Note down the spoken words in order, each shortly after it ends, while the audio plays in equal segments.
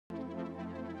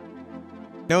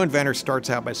No inventor starts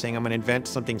out by saying, I'm going to invent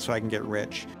something so I can get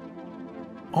rich.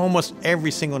 Almost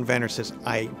every single inventor says,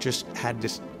 I just had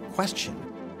this question.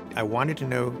 I wanted to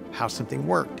know how something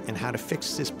worked and how to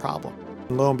fix this problem.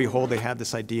 And lo and behold, they have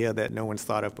this idea that no one's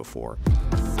thought of before.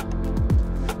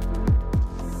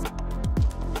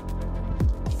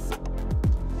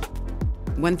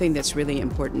 One thing that's really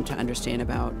important to understand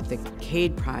about the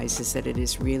Cade Prize is that it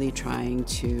is really trying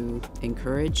to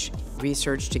encourage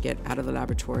research to get out of the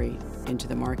laboratory into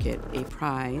the market, a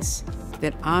prize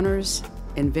that honors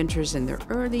inventors in their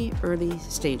early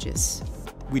stages.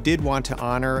 We did want to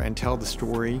honor and tell the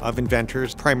story of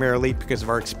inventors, primarily because of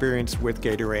our experience with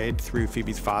Gatorade through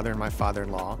Phoebe's father and my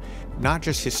father-in-law. Not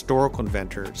just historical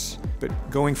inventors, but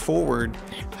going forward,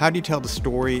 how do you tell the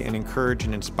story and encourage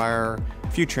and inspire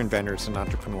future inventors and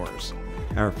entrepreneurs?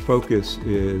 Our focus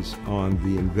is on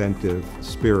the inventive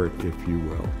spirit, if you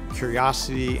will.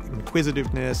 Curiosity,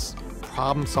 inquisitiveness,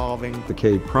 problem solving. The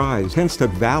Cade Prize tends to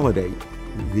validate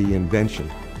the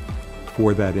invention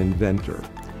for that inventor.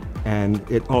 And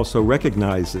it also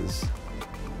recognizes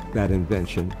that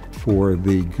invention for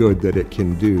the good that it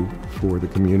can do for the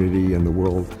community and the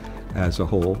world as a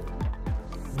whole.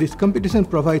 This competition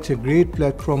provides a great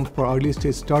platform for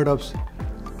early-stage startups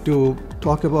to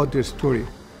talk about their story,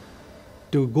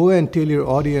 to go and tell your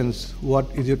audience what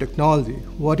is your technology,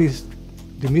 what is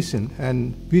the mission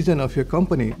and vision of your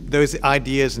company. Those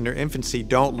ideas in their infancy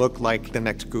don't look like the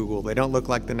next Google, they don't look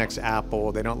like the next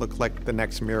Apple, they don't look like the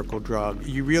next miracle drug.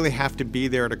 You really have to be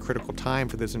there at a critical time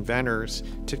for those inventors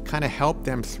to kind of help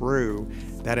them through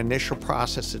that initial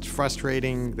process. It's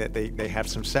frustrating that they have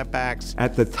some setbacks.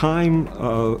 At the time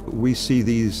we see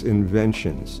these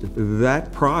inventions,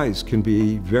 that prize can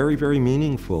be very, very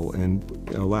meaningful in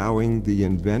allowing the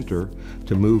inventor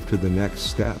to move to the next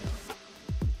step.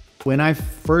 When I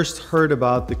first heard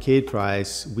about the Cade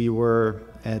Prize, we were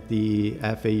at the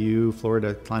FAU, Florida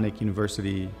Atlantic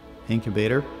University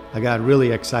Incubator. I got really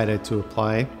excited to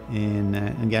apply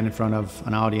and get in front of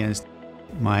an audience.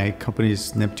 My company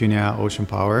is Neptunia Ocean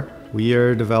Power. We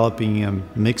are developing a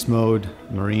mixed mode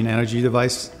marine energy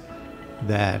device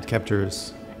that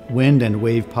captures wind and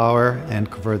wave power and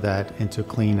convert that into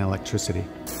clean electricity.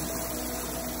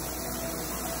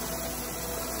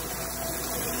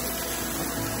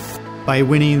 By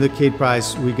winning the Cade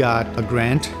Prize, we got a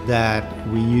grant that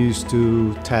we used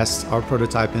to test our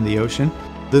prototype in the ocean.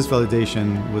 This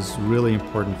validation was really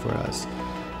important for us,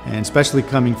 and especially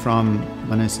coming from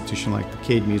an institution like the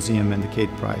Cade Museum and the Cade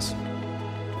Prize.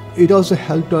 It also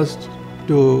helped us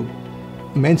to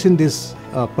mention this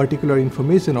particular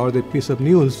information or the piece of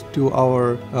news to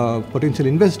our potential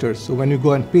investors. So when we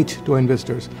go and pitch to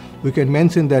investors, we can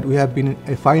mention that we have been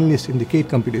a finalist in the Cade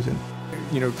competition.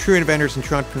 You know, true inventors and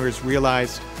true entrepreneurs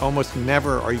realize almost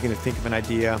never are you going to think of an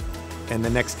idea and the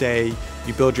next day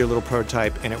you build your little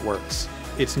prototype and it works.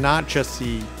 It's not just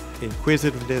the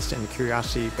inquisitiveness and the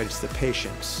curiosity, but it's the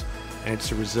patience and it's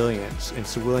the resilience and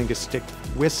it's the willing to stick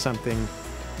with something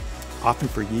often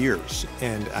for years.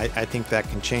 And I think that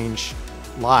can change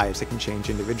lives, it can change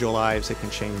individual lives, it can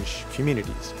change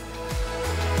communities.